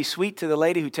 If you be sweet to the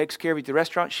lady who takes care of you at the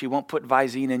restaurant, she won't put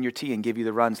Visine in your tea and give you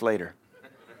the runs later.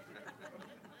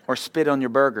 Or spit on your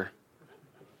burger.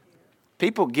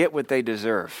 People get what they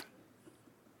deserve.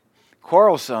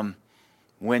 Quarrelsome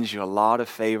wins you a lot of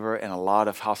favor and a lot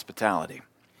of hospitality.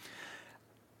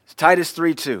 Titus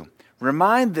 3:2.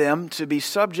 Remind them to be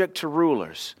subject to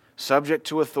rulers, subject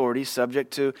to authority,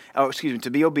 to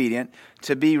be obedient,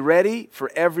 to be ready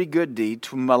for every good deed,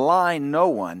 to malign no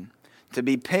one, to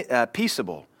be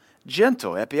peaceable,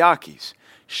 gentle, epiakis,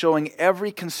 showing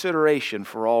every consideration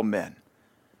for all men.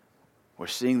 We're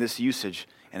seeing this usage,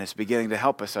 and it's beginning to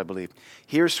help us, I believe.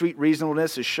 Here, sweet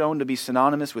reasonableness is shown to be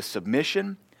synonymous with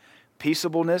submission,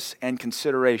 peaceableness, and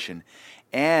consideration,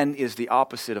 and is the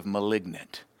opposite of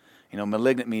malignant.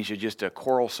 Malignant means you're just a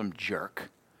quarrelsome jerk.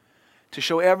 To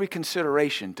show every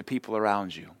consideration to people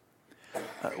around you.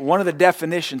 One of the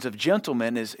definitions of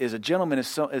gentleman is a gentleman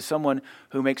is someone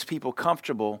who makes people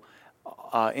comfortable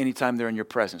anytime they're in your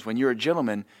presence. When you're a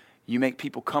gentleman, you make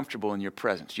people comfortable in your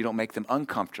presence. You don't make them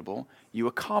uncomfortable. You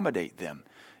accommodate them.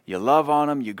 You love on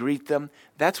them. You greet them.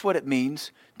 That's what it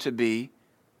means to be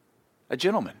a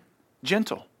gentleman.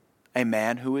 Gentle. A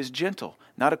man who is gentle.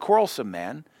 Not a quarrelsome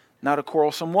man. Not a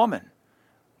quarrelsome woman.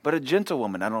 But a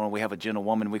gentlewoman. I don't know, we have a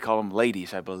gentlewoman. We call them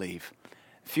ladies, I believe.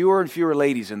 Fewer and fewer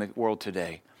ladies in the world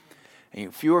today.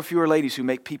 Fewer and fewer ladies who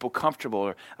make people comfortable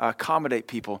or accommodate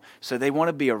people so they want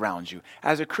to be around you.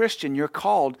 As a Christian, you're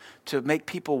called to make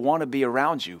people want to be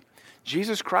around you.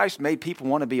 Jesus Christ made people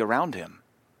want to be around him.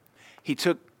 He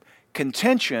took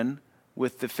contention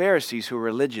with the Pharisees who were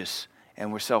religious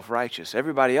and were self-righteous.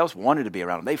 Everybody else wanted to be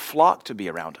around him. They flocked to be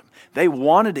around him. They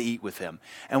wanted to eat with him.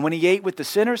 And when he ate with the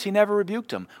sinners, he never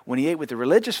rebuked them. When he ate with the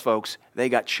religious folks, they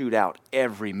got chewed out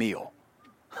every meal.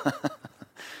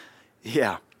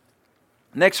 Yeah.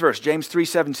 Next verse, James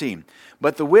 3:17.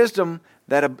 But the wisdom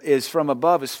that is from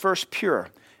above is first pure,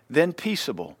 then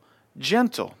peaceable,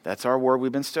 gentle. That's our word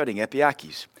we've been studying,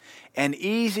 epiakis. And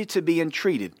easy to be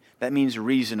entreated. That means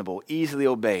reasonable, easily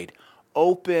obeyed,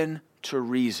 open to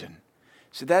reason.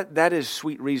 So that is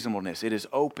sweet reasonableness. It is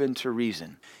open to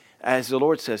reason. As the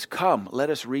Lord says, come, let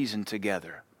us reason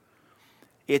together.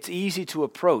 It's easy to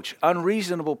approach.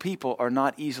 Unreasonable people are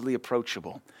not easily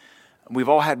approachable. We've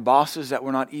all had bosses that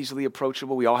were not easily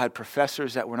approachable. We all had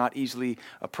professors that were not easily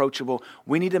approachable.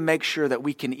 We need to make sure that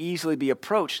we can easily be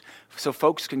approached so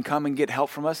folks can come and get help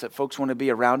from us, that folks want to be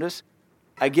around us.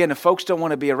 Again, if folks don't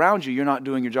want to be around you, you're not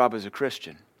doing your job as a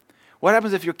Christian. What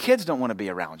happens if your kids don't want to be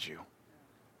around you?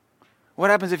 What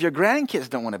happens if your grandkids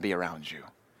don't want to be around you?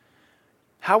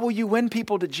 How will you win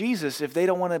people to Jesus if they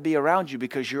don't want to be around you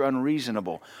because you're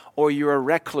unreasonable or you're a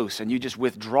recluse and you just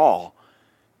withdraw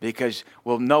because,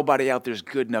 nobody out there is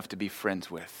good enough to be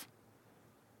friends with?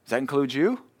 Does that include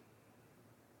you?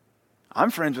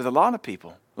 I'm friends with a lot of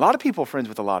people. A lot of people are friends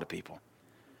with a lot of people.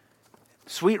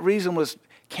 Sweet reasonableness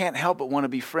can't help but want to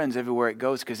be friends everywhere it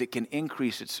goes because it can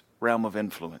increase its realm of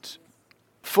influence.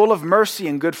 Full of mercy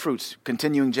and good fruits,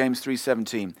 continuing James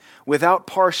 3:17, without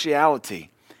partiality,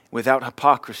 without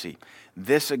hypocrisy.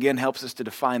 This again helps us to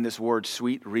define this word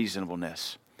sweet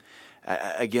reasonableness.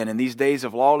 Again, in these days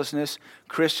of lawlessness,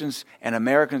 Christians and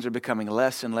Americans are becoming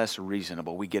less and less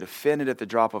reasonable. We get offended at the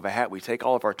drop of a hat. We take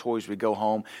all of our toys, we go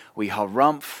home, we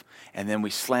harumph, and then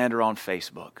we slander on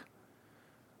Facebook.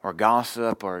 Or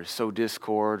gossip, or sow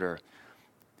discord. Or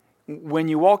when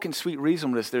you walk in sweet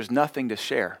reasonableness, there's nothing to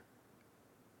share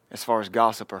as far as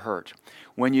gossip or hurt.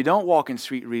 When you don't walk in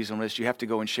sweet reasonableness, you have to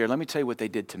go and share. Let me tell you what they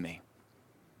did to me.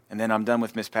 And then I'm done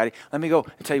with Miss Patty. Let me go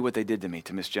and tell you what they did to me,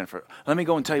 to Miss Jennifer. Let me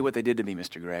go and tell you what they did to me,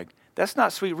 Mr. Greg. That's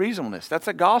not sweet reasonableness. That's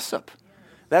a gossip.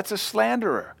 That's a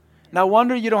slanderer. No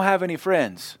wonder you don't have any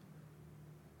friends.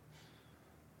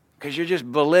 Because you're just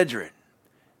belligerent.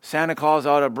 Santa Claus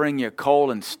ought to bring you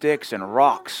coal and sticks and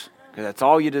rocks, because that's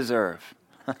all you deserve.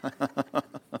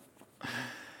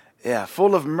 Yeah,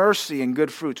 full of mercy and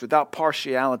good fruits, without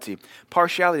partiality.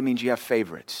 Partiality means you have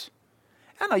favorites.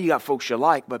 I know you got folks you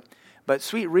like, but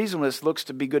sweet reasonableness looks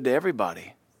to be good to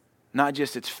everybody, not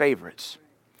just its favorites.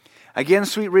 Again,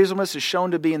 sweet reasonableness is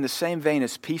shown to be in the same vein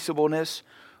as peaceableness,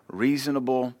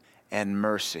 reasonable, and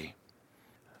mercy.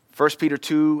 1 Peter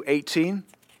 2:18.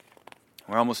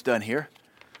 We're almost done here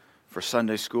for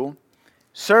Sunday school.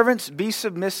 Servants, be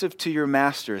submissive to your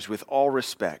masters with all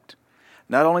respect,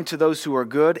 not only to those who are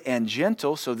good and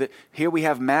gentle, so that here we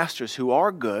have masters who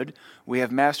are good. We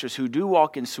have masters who do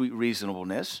walk in sweet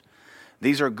reasonableness.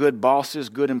 These are good bosses,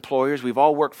 good employers. We've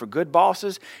all worked for good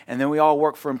bosses, and then we all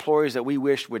work for employers that we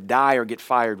wish would die or get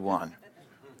fired one.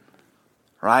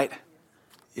 Right?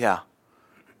 Yeah.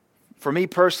 For me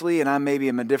personally, and I maybe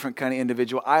am a different kind of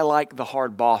individual, I like the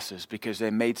hard bosses because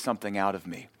they made something out of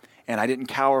me. And I didn't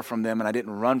cower from them, and I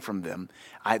didn't run from them.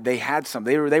 They had some.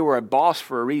 They were a boss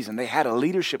for a reason. They had a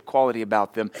leadership quality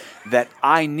about them that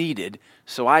I needed,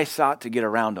 so I sought to get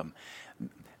around them.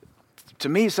 To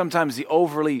me, sometimes the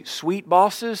overly sweet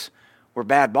bosses were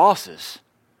bad bosses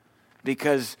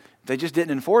because they just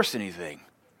didn't enforce anything.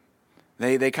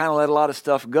 They kind of let a lot of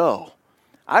stuff go.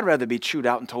 I'd rather be chewed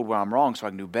out and told where I'm wrong so I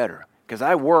can do better. Because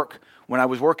when I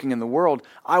was working in the world,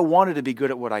 I wanted to be good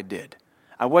at what I did.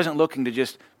 I wasn't looking to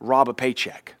just rob a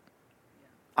paycheck.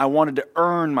 I wanted to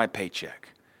earn my paycheck.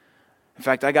 In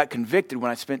fact, I got convicted when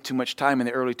I spent too much time in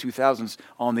the early 2000s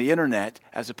on the internet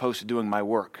as opposed to doing my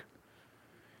work.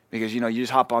 Because, you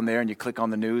just hop on there and you click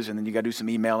on the news and then you got to do some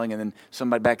emailing, and then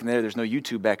somebody back in there's no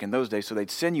YouTube back in those days, so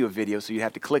they'd send you a video, so you'd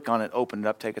have to click on it, open it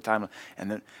up, take a time, and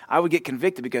then I would get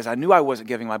convicted because I knew I wasn't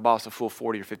giving my boss a full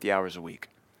 40 or 50 hours a week.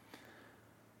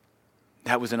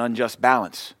 That was an unjust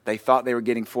balance. They thought they were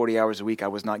getting 40 hours a week. I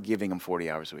was not giving them 40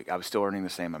 hours a week. I was still earning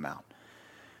the same amount.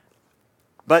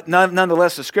 But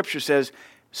nonetheless, the Scripture says,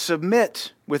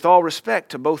 submit with all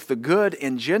respect to both the good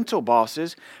and gentle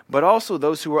bosses, but also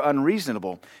those who are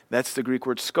unreasonable. That's the Greek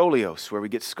word skolios, where we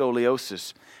get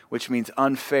scoliosis, which means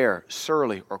unfair,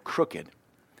 surly, or crooked.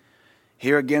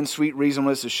 Here again, sweet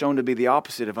reasonableness is shown to be the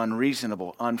opposite of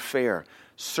unreasonable, unfair,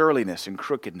 surliness, and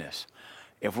crookedness.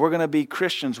 If we're going to be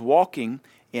Christians walking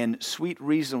in sweet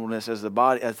reasonableness as the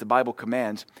Bible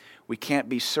commands, we can't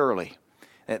be surly,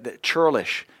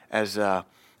 churlish, as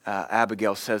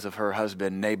Abigail says of her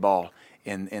husband Nabal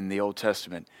in the Old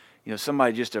Testament.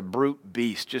 Somebody just a brute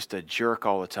beast, just a jerk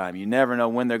all the time. You never know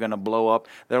when they're going to blow up.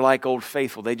 They're like Old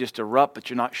Faithful. They just erupt,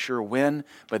 but you're not sure when,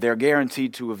 but they're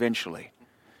guaranteed to eventually.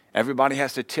 Everybody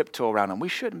has to tiptoe around them. We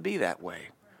shouldn't be that way.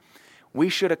 We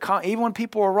should, even when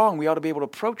people are wrong, we ought to be able to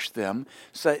approach them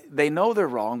so they know they're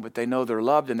wrong, but they know they're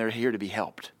loved and they're here to be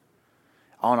helped.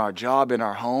 On our job, in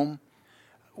our home,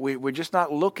 we're just not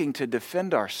looking to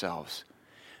defend ourselves.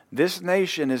 This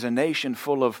nation is a nation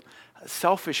full of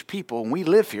selfish people, and we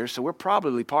live here, so we're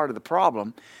probably part of the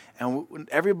problem. And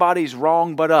everybody's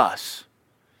wrong but us.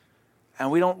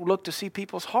 And we don't look to see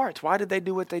people's hearts. Why did they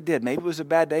do what they did? Maybe it was a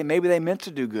bad day. Maybe they meant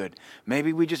to do good.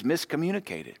 Maybe we just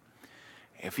miscommunicated.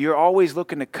 If you're always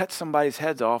looking to cut somebody's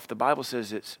heads off, the Bible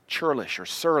says it's churlish or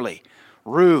surly,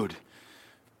 rude,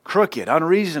 crooked,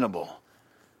 unreasonable.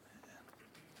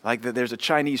 Like there's a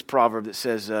Chinese proverb that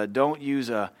says, don't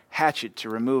use a hatchet to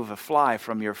remove a fly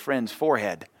from your friend's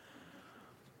forehead.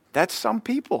 That's some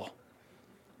people.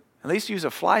 At least use a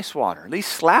fly swatter. At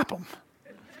least slap them.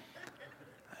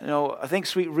 I think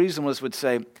sweet reasonableness would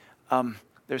say,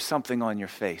 there's something on your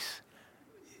face.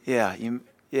 Yeah,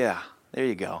 there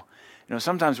you go.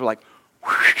 Sometimes we're like,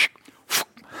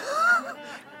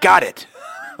 got it.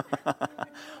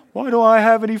 Why don't I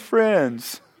have any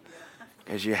friends?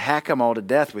 Because you hack them all to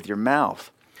death with your mouth.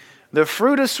 The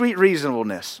fruit of sweet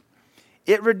reasonableness,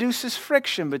 it reduces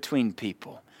friction between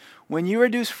people. When you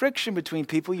reduce friction between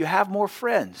people, you have more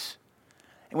friends.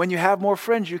 And when you have more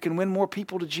friends, you can win more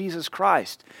people to Jesus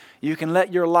Christ. You can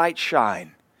let your light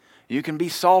shine. You can be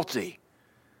salty,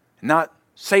 not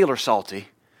sailor salty.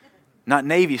 Not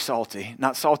Navy salty,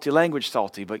 not salty language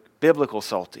salty, but biblical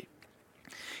salty.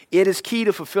 It is key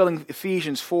to fulfilling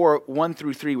Ephesians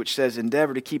 4:1-3, which says,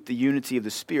 endeavor to keep the unity of the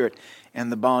Spirit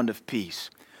and the bond of peace.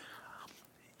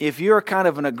 If you're kind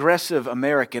of an aggressive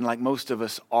American, like most of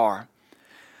us are,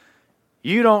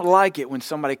 you don't like it when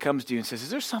somebody comes to you and says, is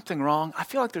there something wrong? I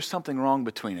feel like there's something wrong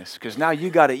between us, because now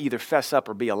you got to either fess up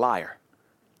or be a liar.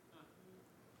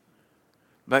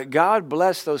 But God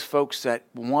bless those folks that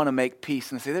want to make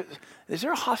peace and say, is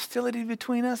there a hostility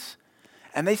between us?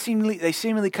 And they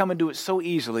seemingly come and do it so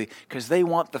easily because they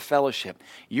want the fellowship.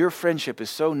 Your friendship is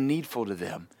so needful to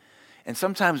them. And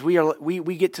sometimes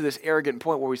we get to this arrogant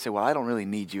point where we say, well, I don't really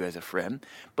need you as a friend.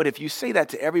 But if you say that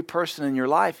to every person in your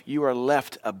life, you are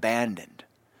left abandoned.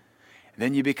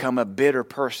 Then you become a bitter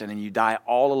person and you die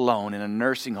all alone in a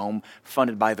nursing home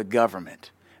funded by the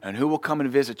government. And who will come and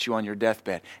visit you on your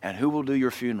deathbed? And who will do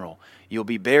your funeral? You'll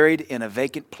be buried in a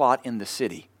vacant plot in the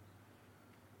city.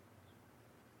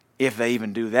 If they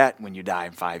even do that when you die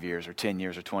in 5 years or 10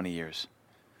 years or 20 years.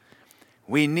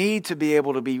 We need to be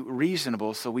able to be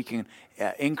reasonable so we can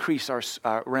increase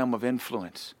our realm of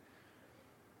influence.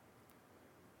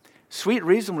 Sweet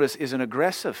reasonableness is an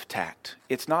aggressive tact.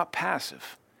 It's not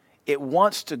passive. It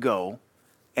wants to go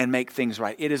and make things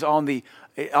right. It is on the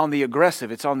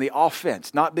aggressive. It's on the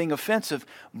offense. Not being offensive,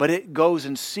 but it goes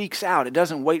and seeks out. It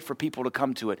doesn't wait for people to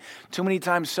come to it. Too many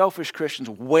times selfish Christians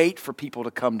wait for people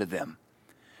to come to them.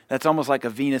 That's almost like a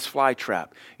Venus flytrap.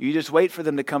 You just wait for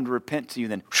them to come to repent to you,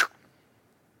 then whew.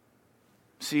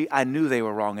 See, I knew they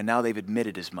were wrong, and now they've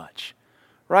admitted as much.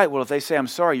 Right, well, if they say, I'm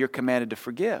sorry, you're commanded to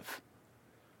forgive.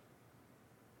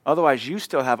 Otherwise, you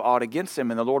still have aught against them,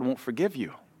 and the Lord won't forgive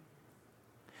you.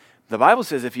 The Bible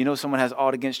says if you know someone has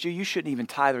aught against you, you shouldn't even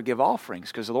tithe or give offerings,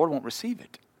 because the Lord won't receive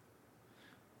it.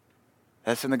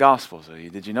 That's in the Gospels.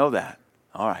 Did you know that?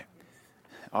 All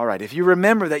right. If you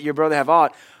remember that your brother have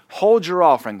aught, hold your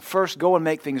offering. First, go and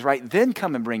make things right. Then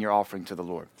come and bring your offering to the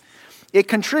Lord. It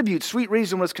contributes, sweet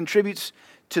reasonableness contributes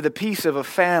to the peace of a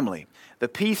family, the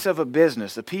peace of a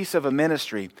business, the peace of a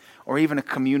ministry, or even a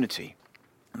community.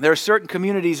 There are certain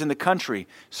communities in the country,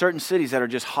 certain cities that are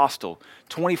just hostile,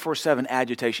 24/7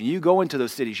 agitation. You go into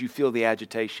those cities, you feel the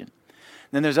agitation.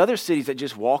 Then there's other cities that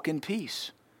just walk in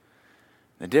peace.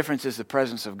 The difference is the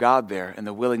presence of God there and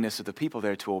the willingness of the people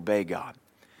there to obey God.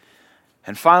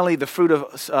 And finally, the fruit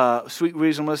of sweet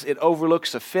reasonableness, it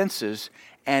overlooks offenses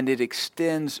and it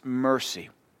extends mercy.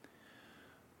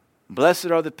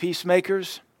 Blessed are the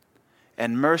peacemakers,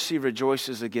 and mercy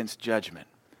rejoices against judgment.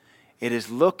 It is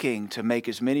looking to make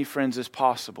as many friends as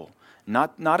possible,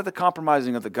 not at the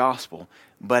compromising of the gospel,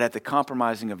 but at the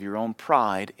compromising of your own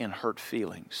pride and hurt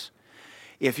feelings.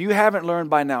 If you haven't learned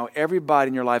by now, everybody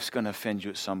in your life is going to offend you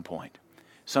at some point.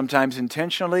 Sometimes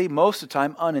intentionally, most of the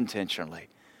time unintentionally.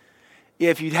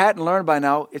 If you hadn't learned by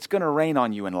now, it's going to rain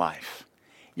on you in life.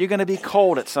 You're going to be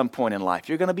cold at some point in life.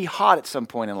 You're going to be hot at some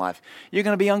point in life. You're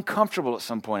going to be uncomfortable at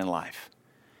some point in life.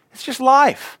 It's just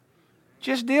life.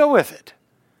 Just deal with it.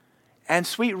 And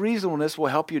sweet reasonableness will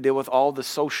help you deal with all the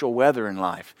social weather in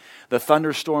life. The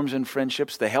thunderstorms in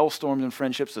friendships, the hailstorms in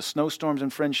friendships, the snowstorms in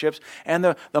friendships, and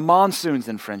the monsoons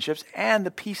in friendships, and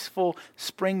the peaceful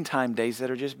springtime days that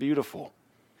are just beautiful.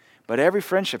 But every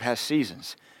friendship has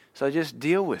seasons, so just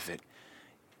deal with it.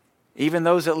 Even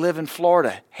those that live in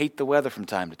Florida hate the weather from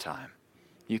time to time.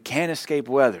 You can't escape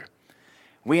weather.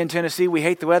 We in Tennessee, we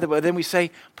hate the weather, but then we say,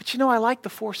 but I like the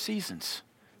 4 seasons.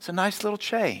 It's a nice little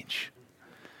change.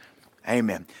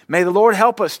 Amen. May the Lord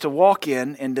help us to walk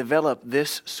in and develop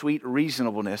this sweet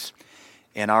reasonableness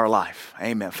in our life.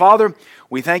 Amen. Father,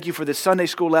 we thank you for this Sunday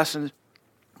school lesson.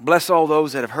 Bless all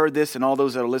those that have heard this and all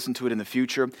those that will listen to it in the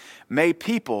future. May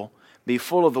people be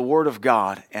full of the Word of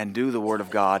God and do the Word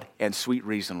of God and sweet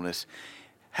reasonableness.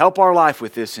 Help our life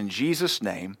with this in Jesus'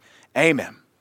 name. Amen.